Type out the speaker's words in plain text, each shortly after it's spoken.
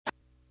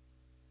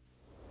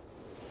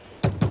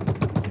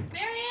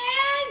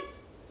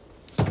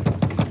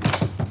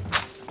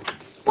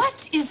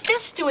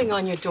doing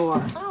on your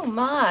door? Oh,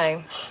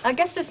 my. I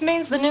guess this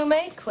means the new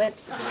maid quit.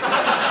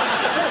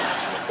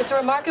 It's a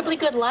remarkably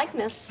good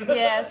likeness.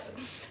 Yes.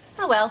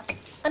 Oh, well.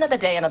 Another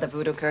day, another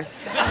voodoo curse.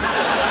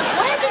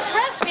 Why is it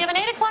pressed? We have an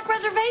 8 o'clock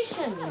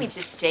reservation. Let me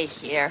just stay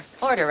here.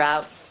 Order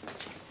out.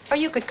 Or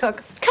you could cook.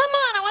 Come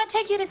on, I want to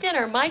take you to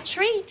dinner. My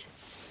treat.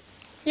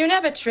 You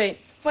never treat.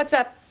 What's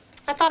up?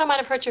 I thought I might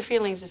have hurt your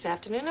feelings this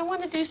afternoon. I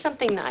wanted to do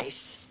something nice.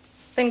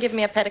 Then give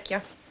me a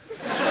pedicure.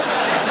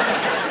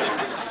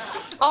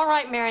 All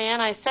right, Maryann,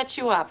 I set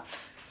you up.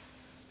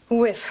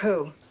 With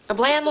who? A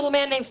bland little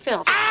man named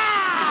Phil.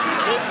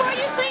 Ah! Before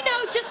you say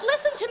no, just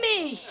listen to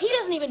me. He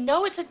doesn't even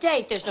know it's a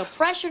date. There's no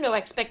pressure, no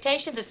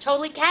expectations. It's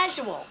totally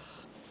casual.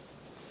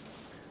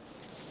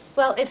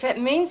 Well, if it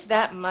means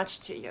that much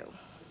to you.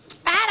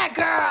 Atta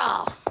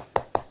girl!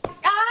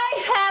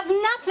 I have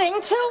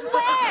nothing to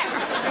wear.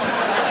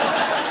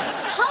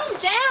 Calm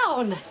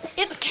down.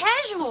 It's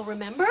casual,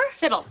 remember?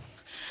 Cybill,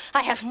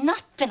 I have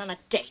not been on a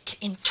date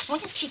in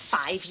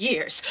 25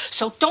 years,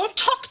 so don't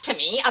talk to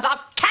me about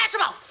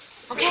casual.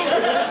 Okay.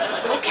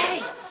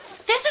 Okay.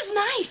 This is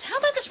nice. How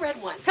about this red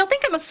one? He'll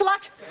think I'm a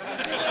slut.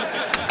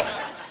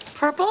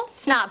 Purple?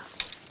 Snob.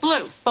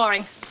 Blue.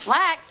 Boring.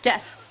 Black.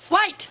 Death.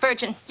 White.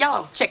 Virgin.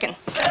 Yellow. Chicken.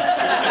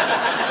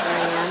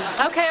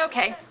 Maryann. Okay,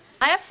 okay.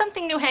 I have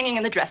something new hanging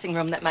in the dressing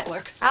room that might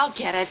work. I'll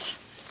get it.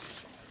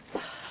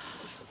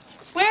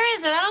 Where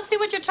is it? I don't see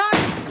what you're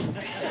talking.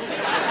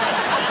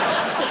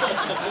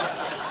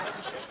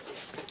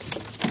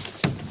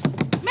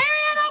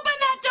 Maryann, open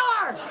that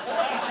door!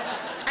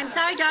 I'm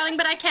sorry, darling,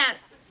 but I can't.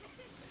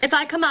 If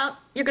I come out,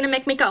 you're going to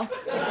make me go.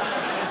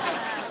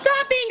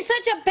 Stop being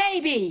such a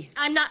baby.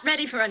 I'm not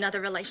ready for another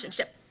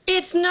relationship.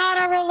 It's not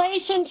a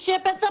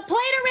relationship. It's a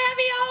plate of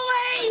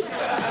ravioli.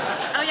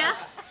 Oh, yeah?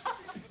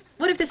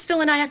 What if this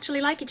Phil and I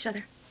actually like each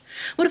other?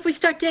 What if we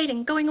start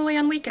dating, going away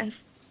on weekends?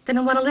 Then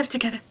we'll want to live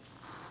together.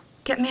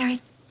 Get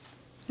married.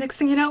 Next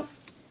thing you know,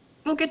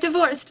 we'll get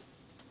divorced.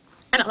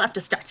 And I'll have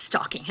to start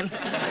stalking him.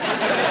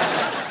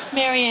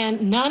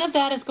 Maryann, none of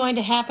that is going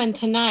to happen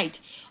tonight.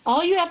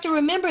 All you have to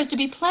remember is to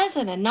be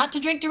pleasant and not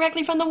to drink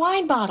directly from the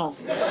wine bottle.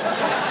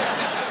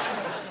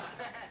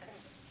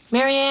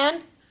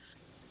 Maryann?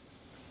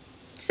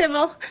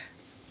 Cybill,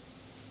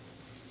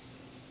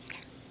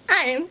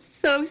 I am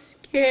so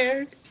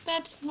scared.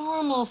 That's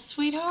normal,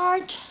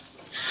 sweetheart.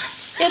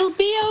 It'll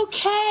be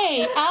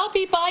okay. I'll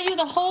be by you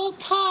the whole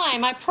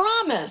time, I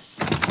promise.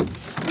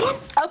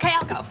 Okay,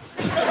 I'll go.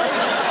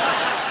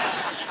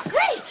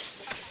 Great!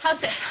 How's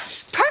this?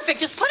 Perfect.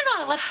 Just put it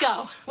on and let's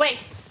go. Wait.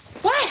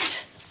 What?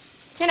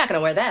 You're not going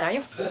to wear that, are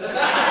you?